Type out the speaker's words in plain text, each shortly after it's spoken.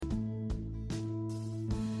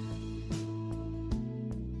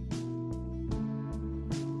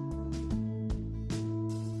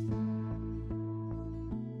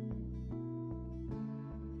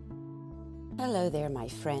Hello there, my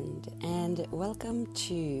friend, and welcome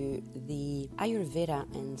to the Ayurveda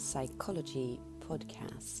and Psychology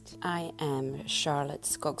podcast. I am Charlotte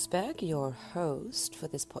Skogsberg, your host for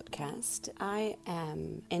this podcast. I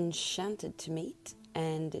am enchanted to meet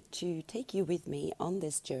and to take you with me on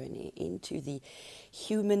this journey into the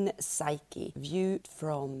human psyche, viewed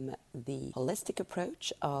from the holistic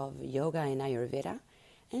approach of yoga and Ayurveda,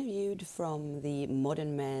 and viewed from the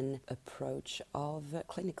modern man approach of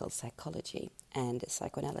clinical psychology and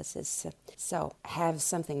psychoanalysis. So have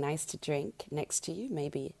something nice to drink next to you,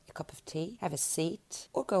 maybe a cup of tea, have a seat,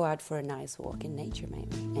 or go out for a nice walk in nature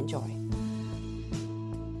maybe. Enjoy.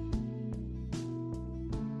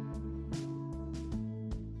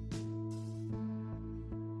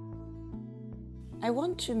 I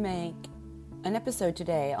want to make an episode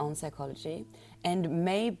today on psychology, and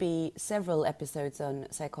maybe several episodes on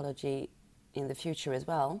psychology in the future as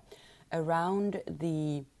well, around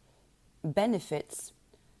the benefits,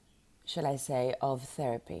 shall I say, of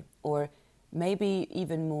therapy, or maybe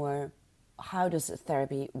even more, how does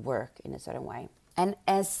therapy work in a certain way? And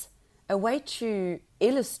as a way to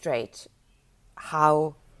illustrate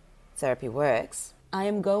how therapy works, I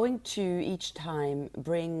am going to each time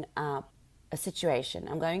bring up a situation.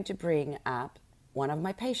 I'm going to bring up one of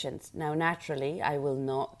my patients. Now, naturally, I will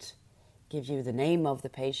not give you the name of the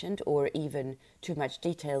patient or even too much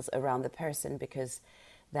details around the person, because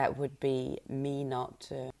that would be me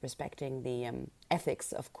not respecting the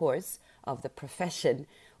ethics, of course, of the profession,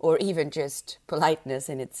 or even just politeness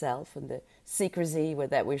in itself and the secrecy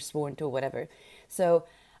that we're sworn to or whatever. So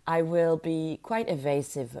I will be quite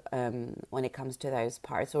evasive when it comes to those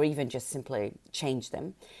parts, or even just simply change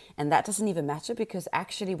them. And that doesn't even matter, because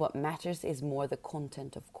actually what matters is more the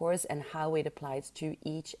content, of course, and how it applies to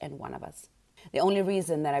each and one of us. The only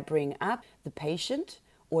reason that I bring up the patient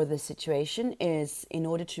or the situation is in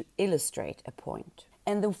order to illustrate a point.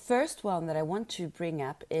 And the first one that I want to bring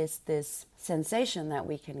up is this sensation that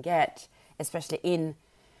we can get, especially in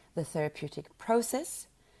the therapeutic process,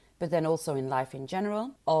 but then also in life in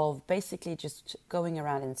general, of basically just going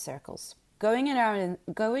around in circles. Going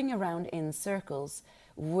around in circles,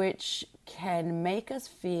 which can make us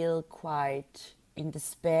feel quite in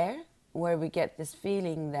despair, where we get this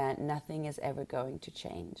feeling that nothing is ever going to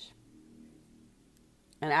change.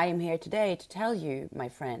 And I am here today to tell you, my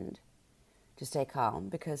friend, to stay calm,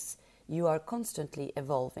 because you are constantly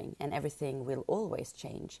evolving and everything will always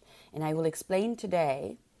change. And I will explain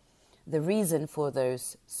today the reason for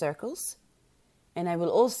those circles, and I will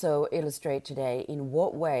also illustrate today in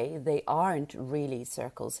what way they aren't really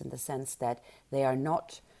circles, in the sense that they are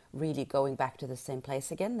not really going back to the same place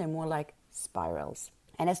again. They're more like spirals.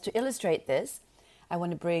 And as to illustrate this, I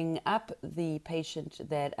want to bring up the patient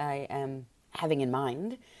that I am having in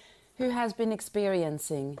mind, who has been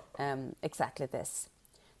experiencing exactly this.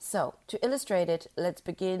 So to illustrate it, let's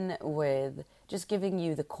begin with just giving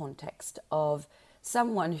you the context of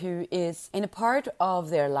someone who is in a part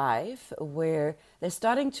of their life where they're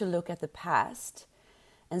starting to look at the past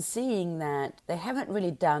and seeing that they haven't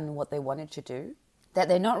really done what they wanted to do, that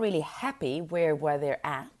they're not really happy where they're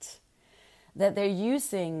at, that they're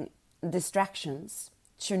using distractions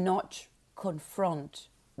to not confront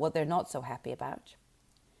what they're not so happy about.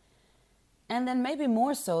 And then maybe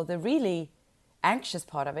more so, the really anxious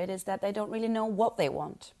part of it is that they don't really know what they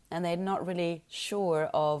want, and they're not really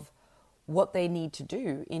sure of what they need to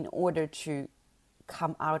do in order to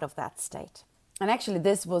come out of that state. And actually,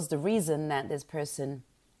 this was the reason that this person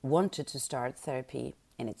wanted to start therapy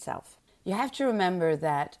in itself. You have to remember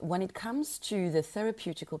that when it comes to the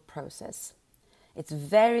therapeutical process, it's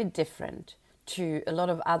very different to a lot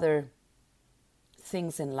of other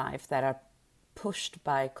things in life that are pushed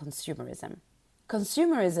by consumerism.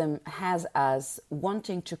 Consumerism has us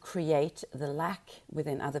wanting to create the lack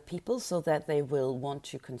within other people so that they will want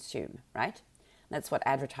to consume, right? That's what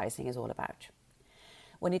advertising is all about.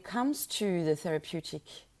 When it comes to the therapeutic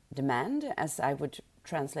demand, as I would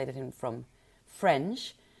translate it in from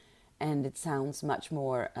French, and it sounds much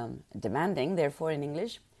more demanding, therefore in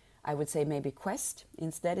English, I would say maybe quest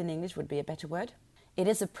instead in English would be a better word. It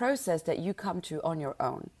is a process that you come to on your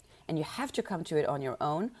own, and you have to come to it on your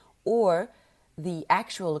own, or the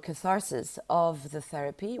actual catharsis of the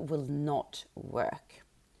therapy will not work.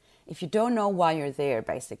 If you don't know why you're there,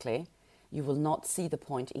 basically, you will not see the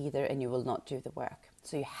point either, and you will not do the work.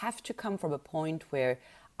 So you have to come from a point where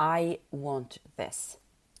I want this.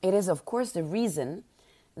 It is, of course, the reason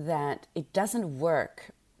that it doesn't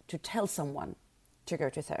work to tell someone to go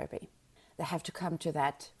to therapy. They have to come to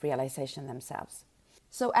that realization themselves.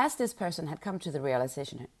 So as this person had come to the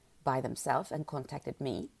realization by themselves and contacted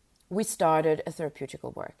me, we started a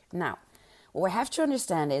therapeutical work. Now, What we have to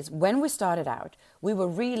understand is when we started out, we were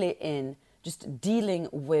really in just dealing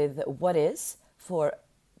with what is for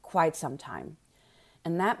quite some time.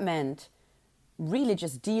 And that meant really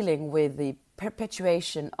just dealing with the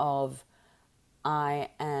perpetuation of I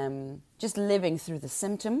am just living through the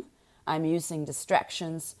symptom. I'm using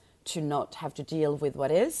distractions to not have to deal with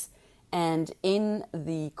what is. And in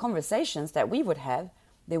the conversations that we would have,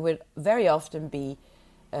 there would very often be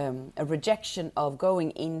a rejection of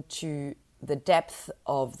going into the depth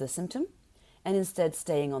of the symptom and instead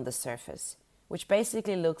staying on the surface, which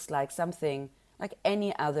basically looks like something like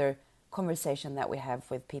any other conversation that we have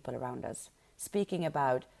with people around us, speaking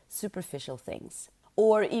about superficial things.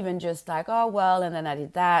 Or even just like, oh, well, and then I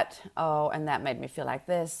did that. Oh, and that made me feel like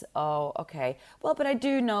this. Oh, okay. Well, but I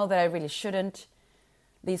do know that I really shouldn't.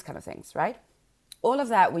 These kind of things, right? All of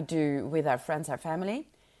that we do with our friends, our family.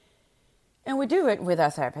 And we do it with our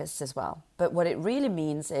therapists as well. But what it really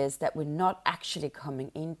means is that we're not actually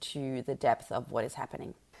coming into the depth of what is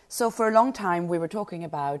happening. So for a long time, we were talking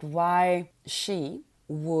about why she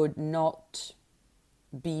would not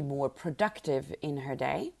be more productive in her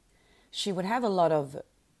day. She would have a lot of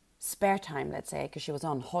spare time, let's say, because she was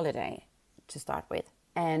on holiday to start with.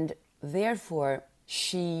 And therefore,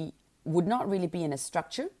 she would not really be in a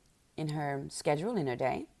structure in her schedule, in her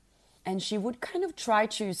day. And she would kind of try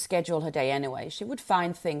to schedule her day anyway. She would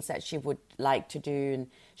find things that she would like to do. And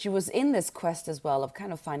she was in this quest as well of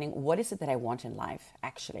kind of finding what is it that I want in life,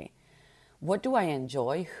 actually. What do I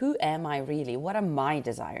enjoy? Who am I really? What are my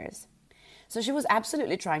desires? So she was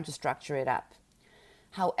absolutely trying to structure it up.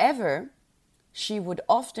 However, she would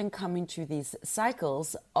often come into these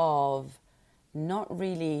cycles of not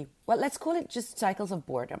really, well, let's call it just cycles of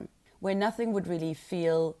boredom, where nothing would really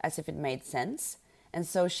feel as if it made sense. And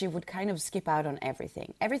so she would kind of skip out on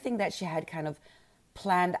everything. Everything that she had kind of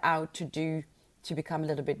planned out to do to become a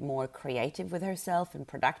little bit more creative with herself and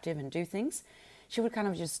productive and do things, she would kind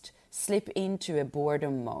of just slip into a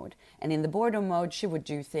boredom mode. And in the boredom mode, she would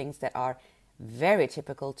do things that are very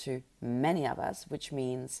typical to many of us, which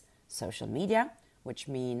means social media, which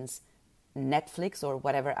means Netflix or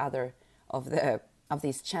whatever other of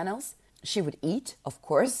these channels. She would eat, of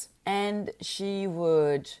course, and she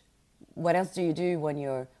would... What else do you do when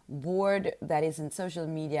you're bored? That is in social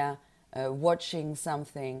media, watching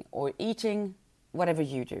something or eating, whatever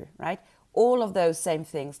you do, right? All of those same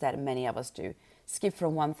things that many of us do. Skip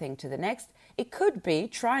from one thing to the next. It could be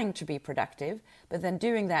trying to be productive, but then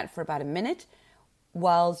doing that for about a minute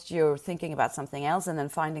whilst you're thinking about something else and then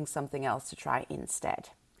finding something else to try instead.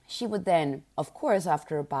 She would then, of course,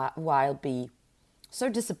 after a while be so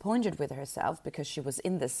disappointed with herself because she was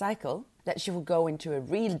in this cycle that she would go into a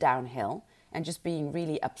real downhill and just being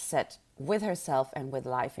really upset with herself and with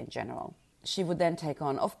life in general. She would then take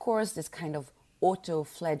on, of course, this kind of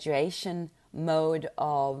auto-flagellation mode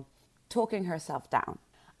of talking herself down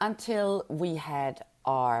until we had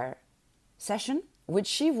our session, which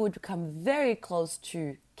she would come very close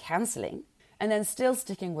to cancelling and then still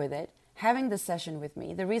sticking with it, having the session with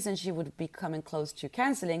me. The reason she would be coming close to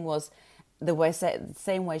cancelling was the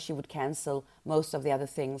same way she would cancel most of the other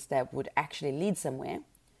things that would actually lead somewhere.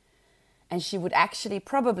 And she would actually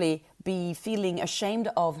probably be feeling ashamed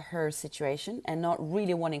of her situation and not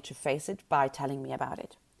really wanting to face it by telling me about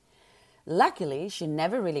it. Luckily, she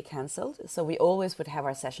never really cancelled, so we always would have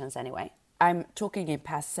our sessions anyway. I'm talking in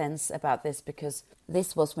past tense about this because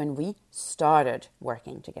this was when we started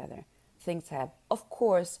working together. Things have, of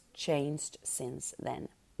course, changed since then.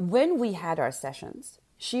 When we had our sessions,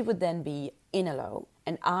 she would then be in a low,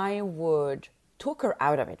 and I would talk her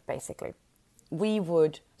out of it, basically. We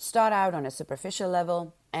would start out on a superficial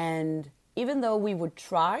level, and even though we would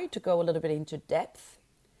try to go a little bit into depth,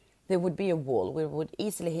 there would be a wall. We would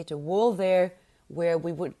easily hit a wall there where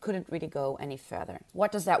we couldn't really go any further.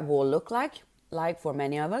 What does that wall look like? Like for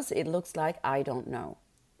many of us, it looks like I don't know.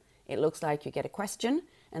 It looks like you get a question,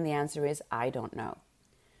 and the answer is I don't know.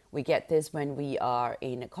 We get this when we are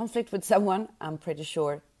in a conflict with someone, I'm pretty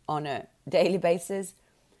sure, on a daily basis,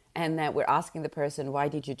 and that we're asking the person, why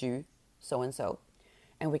did you do so-and-so?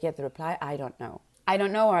 And we get the reply, I don't know. I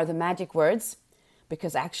don't know are the magic words,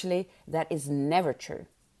 because actually that is never true.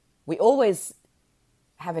 We always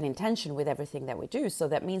have an intention with everything that we do, so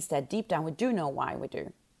that means that deep down we do know why we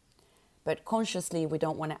do. But consciously we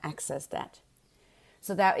don't want to access that.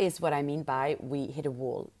 So that is what I mean by we hit a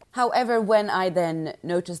wall. However, when I then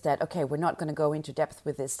noticed that, okay, we're not going to go into depth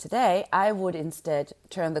with this today, I would instead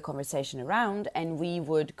turn the conversation around and we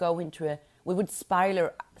would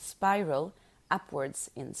spiral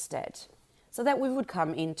upwards instead. So that we would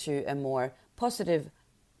come into a more positive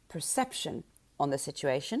perception on the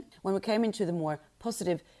situation. When we came into the more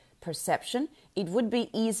positive perception, it would be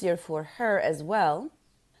easier for her as well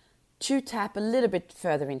to tap a little bit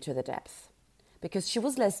further into the depth, because she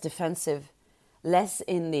was less defensive, less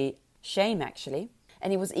in the shame actually,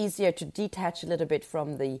 and it was easier to detach a little bit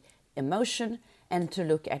from the emotion and to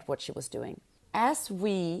look at what she was doing. As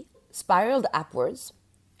we spiraled upwards,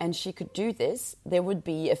 and she could do this, there would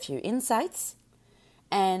be a few insights,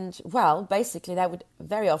 and well, basically that would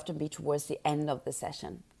very often be towards the end of the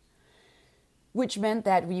session, which meant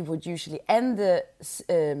that we would usually end the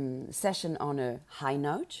session on a high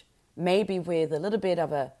note, maybe with a little bit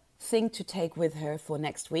of a thing to take with her for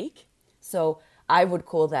next week. So I would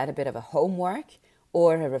call that a bit of a homework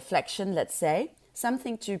or a reflection, let's say,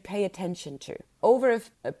 something to pay attention to. Over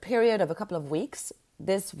a period of a couple of weeks,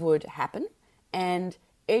 this would happen, and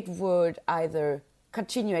it would either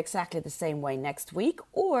continue exactly the same way next week,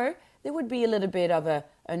 or there would be a little bit of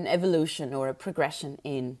an evolution or a progression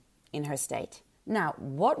in her state. Now,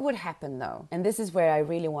 what would happen though? And this is where I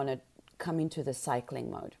really want to come into the cycling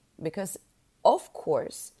mode, because of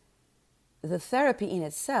course, the therapy in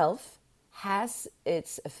itself has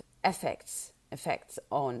its effects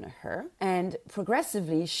on her, and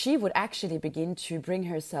progressively she would actually begin to bring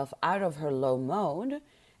herself out of her low mode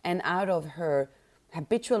and out of her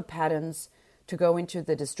habitual patterns to go into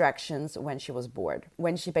the distractions when she was bored,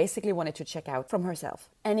 when she basically wanted to check out from herself.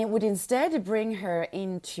 And it would instead bring her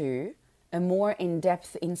into a more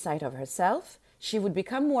in-depth insight of herself. She would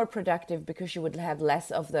become more productive because she would have less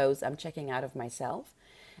of those I'm checking out of myself.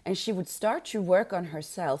 And she would start to work on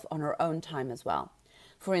herself on her own time as well.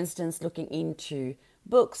 For instance, looking into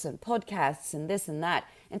books and podcasts and this and that,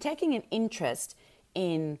 and taking an interest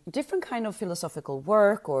in different kind of philosophical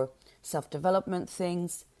work or self-development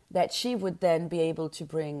things that she would then be able to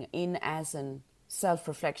bring in as a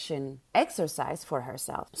self-reflection exercise for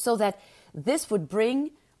herself. So that this would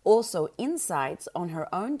bring also insights on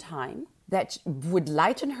her own time that would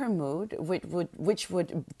lighten her mood, which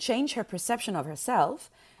would change her perception of herself.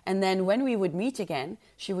 And then when we would meet again,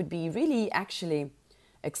 she would be really actually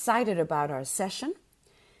excited about our session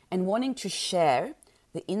and wanting to share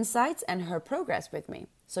the insights and her progress with me.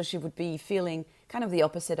 So she would be feeling kind of the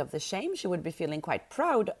opposite of the shame. She would be feeling quite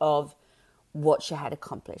proud of what she had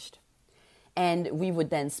accomplished. And we would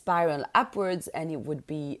then spiral upwards, and it would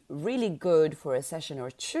be really good for a session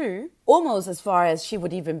or two, almost as far as she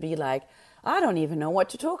would even be like, I don't even know what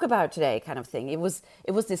to talk about today, kind of thing. It was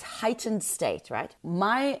this heightened state, right?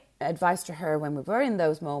 My advice to her when we were in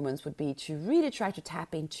those moments would be to really try to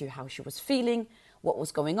tap into how she was feeling, what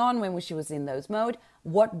was going on when she was in those mode,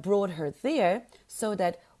 what brought her there, so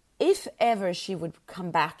that if ever she would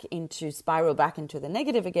come back into spiral back into the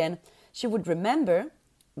negative again, she would remember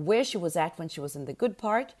where she was at when she was in the good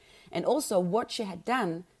part, and also what she had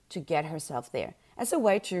done to get herself there, as a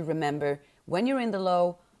way to remember when you're in the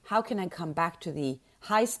low, how can I come back to the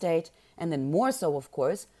high state? And then more so, of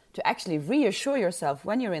course, to actually reassure yourself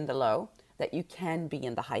when you're in the low that you can be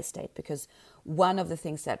in the high state. Because one of the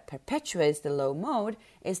things that perpetuates the low mode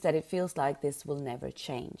is that it feels like this will never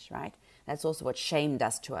change, right? That's also what shame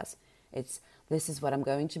does to us. It's, this is what I'm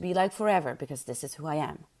going to be like forever because this is who I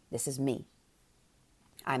am. This is me.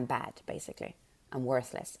 I'm bad, basically. I'm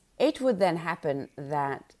worthless. It would then happen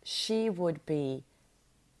that she would be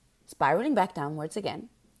spiraling back downwards again,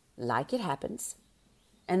 like it happens.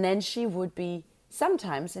 And then she would be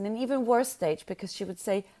sometimes in an even worse stage, because she would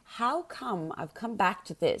say, how come I've come back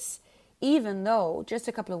to this, even though just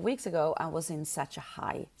a couple of weeks ago I was in such a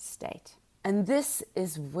high state? And this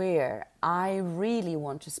is where I really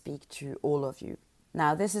want to speak to all of you.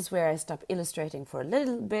 Now, this is where I stop illustrating for a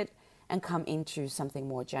little bit and come into something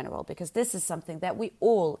more general, because this is something that we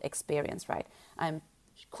all experience, right? I'm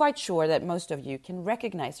quite sure that most of you can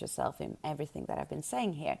recognize yourself in everything that I've been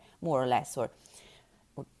saying here, more or less, or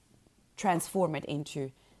transform it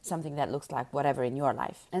into something that looks like whatever in your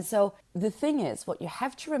life. And so the thing is, what you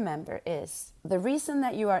have to remember is the reason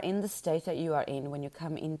that you are in the state that you are in when you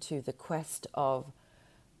come into the quest of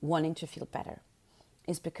wanting to feel better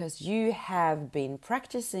is because you have been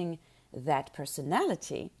practicing that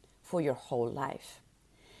personality for your whole life.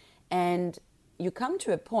 And you come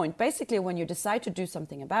to a point, basically when you decide to do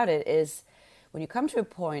something about it, is when you come to a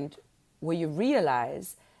point where you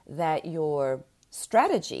realize that your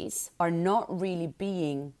strategies are not really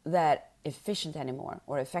being that efficient anymore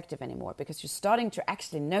or effective anymore, because you're starting to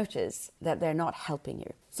actually notice that they're not helping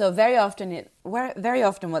you. So very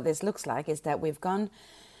often what this looks like is that we've gone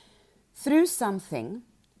through some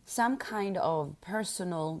kind of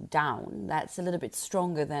personal down that's a little bit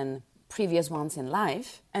stronger than previous ones in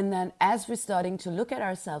life. And then as we're starting to look at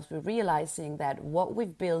ourselves, we're realizing that what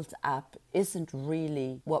we've built up isn't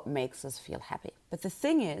really what makes us feel happy. But the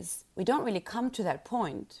thing is, we don't really come to that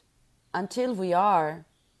point until we are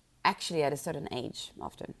actually at a certain age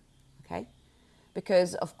often, okay?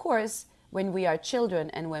 Because of course, when we are children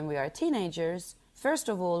and when we are teenagers, first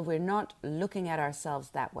of all, we're not looking at ourselves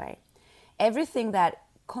that way. Everything that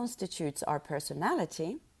constitutes our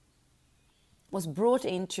personality was brought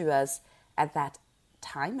into us at that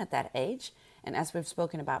time, at that age. And as we've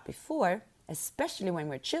spoken about before, especially when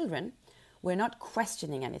we're children, we're not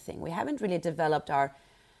questioning anything. We haven't really developed our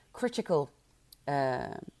critical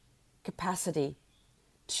capacity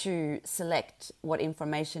to select what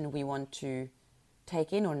information we want to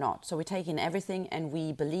take in or not. So we take in everything and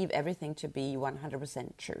we believe everything to be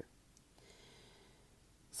 100% true.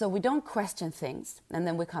 So we don't question things, and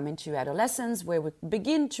then we come into adolescence where we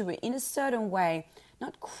begin to, in a certain way,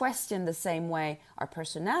 not question the same way our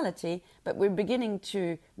personality, but we're beginning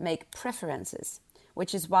to make preferences,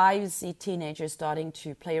 which is why you see teenagers starting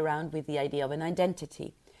to play around with the idea of an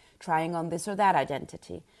identity, trying on this or that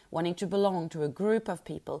identity, wanting to belong to a group of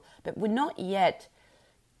people, but we're not yet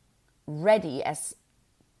ready as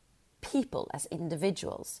people, as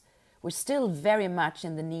individuals. We're still very much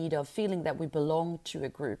in the need of feeling that we belong to a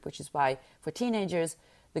group, which is why for teenagers,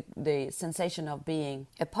 the sensation of being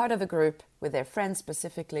a part of a group with their friends,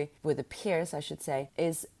 specifically with the peers, I should say,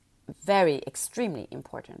 is very extremely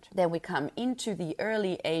important. Then we come into the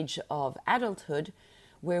early age of adulthood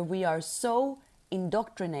where we are so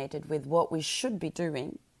indoctrinated with what we should be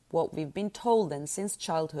doing, what we've been told then since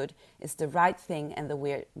childhood is the right thing and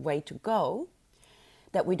the way to go,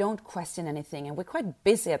 that we don't question anything. And we're quite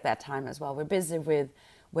busy at that time as well. We're busy with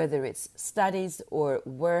whether it's studies or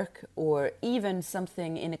work or even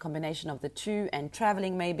something in a combination of the two, and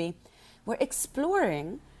traveling maybe. We're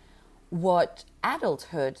exploring what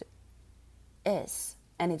adulthood is.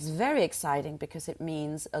 And it's very exciting because it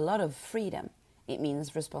means a lot of freedom. It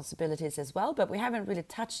means responsibilities as well, but we haven't really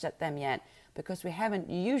touched at them yet because we haven't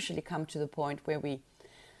usually come to the point where we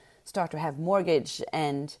start to have mortgage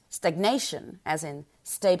and stagnation, as in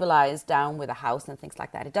stabilize down with a house and things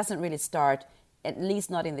like that. It doesn't really start, at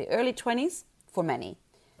least not in the early 20s for many.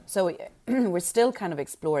 So we're still kind of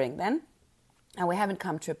exploring then. And we haven't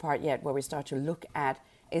come to a part yet where we start to look at,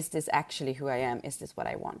 is this actually who I am? Is this what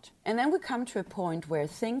I want? And then we come to a point where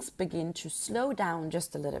things begin to slow down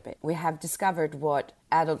just a little bit. We have discovered what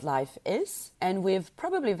adult life is, and we've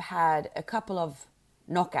probably had a couple of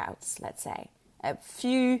knockouts, let's say. A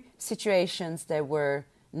few situations that were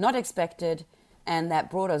not expected and that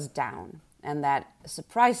brought us down and that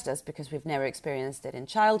surprised us because we've never experienced it in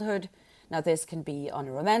childhood. Now, this can be on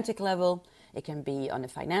a romantic level, it can be on a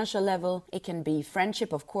financial level, it can be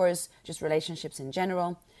friendship, of course, just relationships in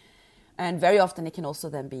general. And very often it can also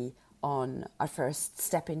then be on our first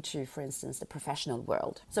step into, for instance, the professional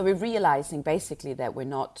world. So we're realizing basically that we're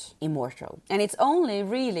not immortal. And it's only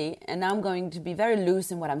really, and I'm going to be very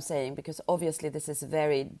loose in what I'm saying because obviously this is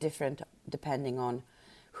very different depending on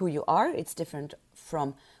who you are. It's different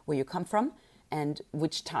from where you come from and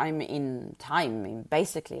which time in time,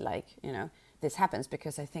 basically, like, you know, this happens,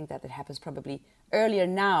 because I think that it happens probably earlier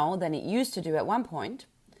now than it used to do at one point.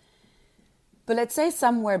 But let's say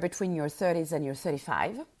somewhere between your 30s and your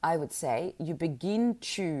 35, I would say you begin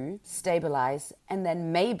to stabilize and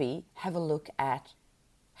then maybe have a look at,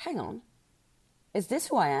 hang on, is this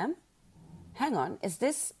who I am? Hang on, is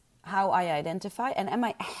this how I identify? And am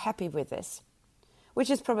I happy with this?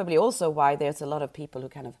 Which is probably also why there's a lot of people who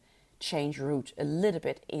kind of change route a little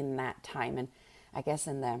bit in that time. And I guess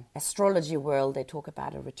in the astrology world, they talk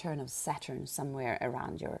about a return of Saturn somewhere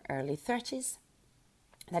around your early 30s.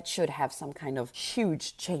 That should have some kind of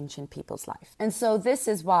huge change in people's life. And so this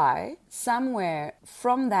is why somewhere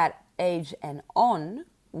from that age and on,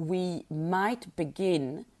 we might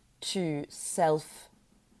begin to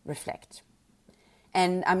self-reflect.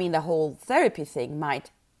 And I mean, the whole therapy thing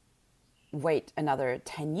might wait another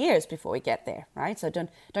 10 years before we get there, right? So don't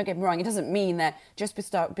get me wrong. It doesn't mean that just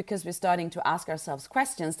because we're starting to ask ourselves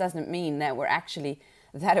questions doesn't mean that we're actually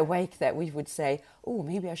that awake that we would say, oh,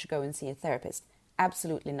 maybe I should go and see a therapist.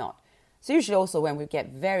 Absolutely not. So usually also when we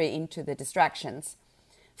get very into the distractions,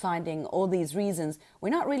 finding all these reasons, we're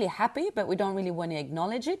not really happy, but we don't really want to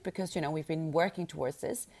acknowledge it because, you know, we've been working towards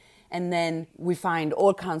this. And then we find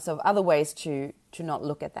all kinds of other ways to not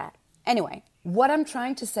look at that. Anyway, what I'm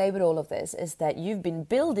trying to say with all of this is that you've been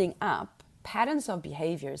building up patterns of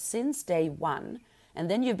behavior since day one, and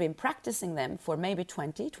then you've been practicing them for maybe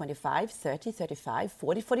 20, 25, 30, 35,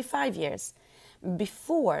 40, 45 years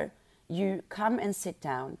before you come and sit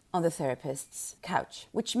down on the therapist's couch,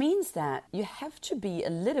 which means that you have to be a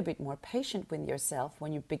little bit more patient with yourself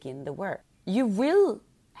when you begin the work. You will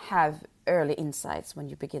have early insights when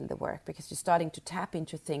you begin the work because you're starting to tap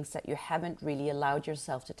into things that you haven't really allowed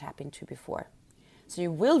yourself to tap into before. So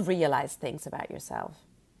you will realize things about yourself.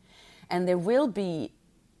 And there will be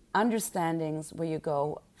understandings where you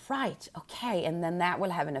go, right, okay, and then that will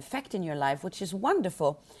have an effect in your life, which is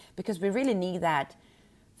wonderful because we really need that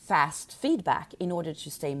fast feedback in order to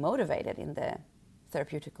stay motivated in the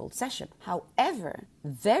therapeutical session. However,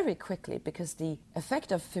 very quickly, because the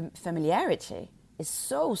effect of familiarity is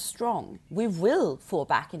so strong, we will fall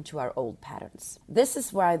back into our old patterns. This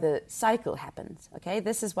is why the cycle happens, okay?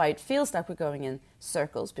 This is why it feels like we're going in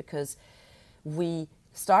circles, because we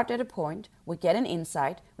start at a point, we get an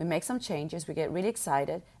insight, we make some changes, we get really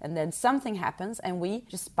excited, and then something happens and we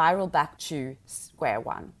just spiral back to square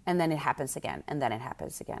one. And then it happens again, and then it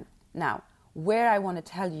happens again. Now, where I want to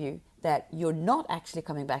tell you that you're not actually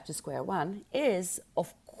coming back to square one is,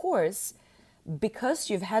 of course, because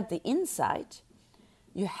you've had the insight,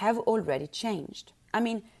 you have already changed. I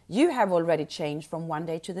mean, you have already changed from one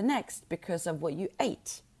day to the next because of what you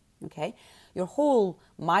ate, okay? Your whole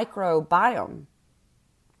microbiome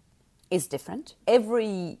is different.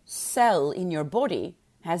 Every cell in your body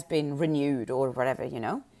has been renewed or whatever,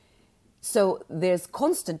 So there's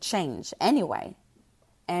constant change anyway.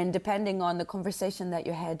 And depending on the conversation that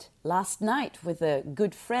you had last night with a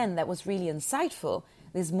good friend that was really insightful,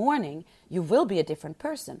 this morning you will be a different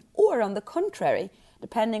person. Or on the contrary,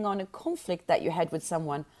 depending on a conflict that you had with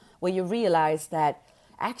someone where you realize that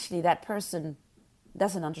actually that person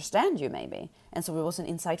doesn't understand you maybe, and so it wasn't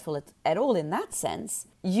insightful at all in that sense,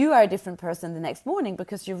 you are a different person the next morning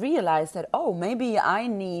because you realize that, oh, maybe I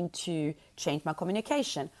need to change my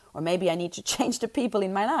communication, or maybe I need to change the people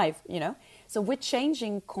in my life, So we're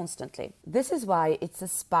changing constantly. This is why it's a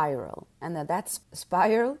spiral, and that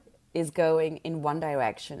spiral is going in one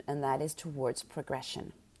direction, and that is towards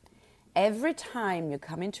progression. Every time you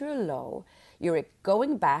come into a low, you're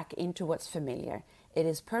going back into what's familiar. It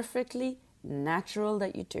is perfectly natural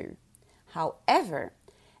that you do. However,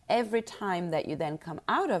 every time that you then come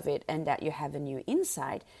out of it and that you have a new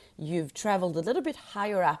insight, you've traveled a little bit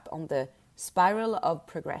higher up on the spiral of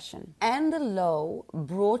progression. And the low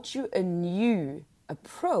brought you a new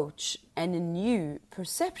approach and a new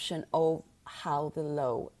perception of how the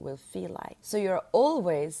low will feel like. So you're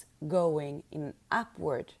always going in an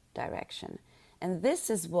upward direction. And this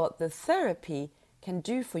is what the therapy can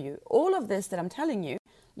do for you. All of this that I'm telling you,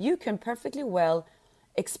 you can perfectly well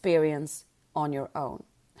experience on your own.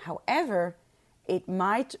 However, it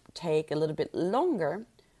might take a little bit longer,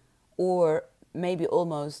 or maybe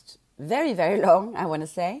almost very, very long, I want to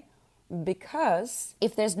say, because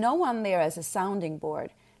if there's no one there as a sounding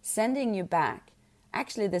board sending you back,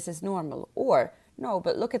 actually this is normal, or no,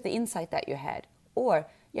 but look at the insight that you had, or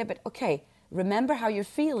yeah, but okay, remember how you're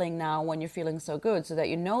feeling now when you're feeling so good, so that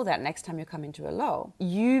you know that next time you come into a low.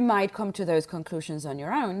 You might come to those conclusions on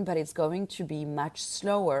your own, but it's going to be much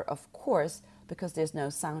slower, of course, because there's no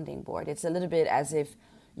sounding board. It's a little bit as if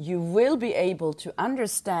you will be able to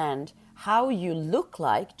understand how you look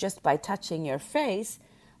like just by touching your face,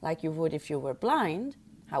 like you would if you were blind.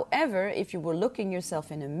 However, if you were looking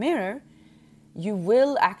yourself in a mirror, you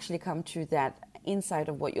will actually come to that insight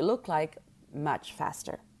of what you look like much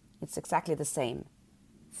faster. It's exactly the same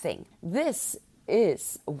thing. This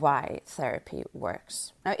is why therapy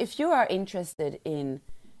works. Now, if you are interested in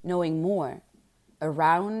knowing more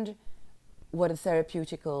around what a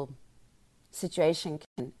therapeutical situation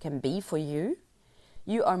can be for you,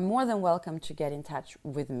 you are more than welcome to get in touch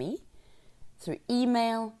with me through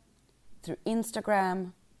email, through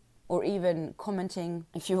Instagram, or even commenting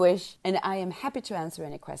if you wish. And I am happy to answer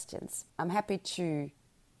any questions. I'm happy to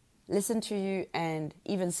listen to you and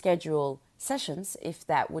even schedule sessions if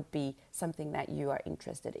that would be something that you are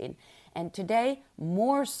interested in. And today,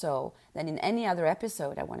 more so than in any other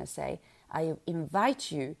episode, I want to say, I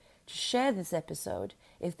invite you to share this episode.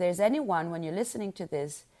 If there's anyone, when you're listening to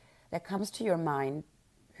this, that comes to your mind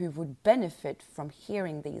who would benefit from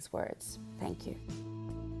hearing these words. Thank you.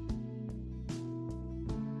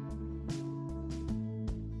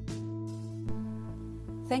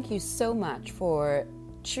 Thank you so much for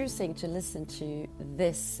choosing to listen to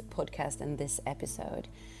this podcast and this episode.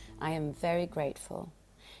 I am very grateful.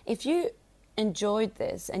 If you enjoyed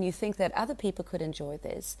this and you think that other people could enjoy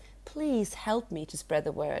this, please help me to spread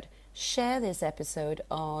the word. Share this episode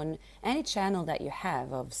on any channel that you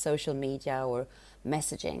have of social media or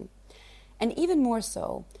messaging. And even more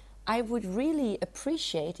so, I would really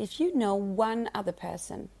appreciate if you know one other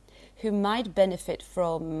person who might benefit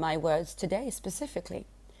from my words today specifically.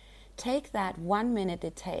 Take that 1 minute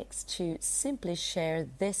it takes to simply share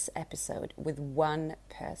this episode with one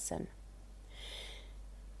person.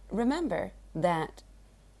 Remember that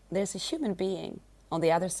there's a human being on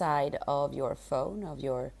the other side of your phone, of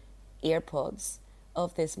your earpods,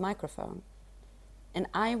 of this microphone. And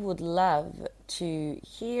I would love to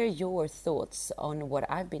hear your thoughts on what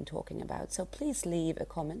I've been talking about. So please leave a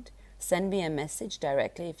comment. Send me a message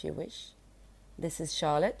directly if you wish. This is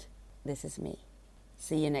Charlotte. This is me.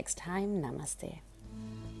 See you next time. Namaste.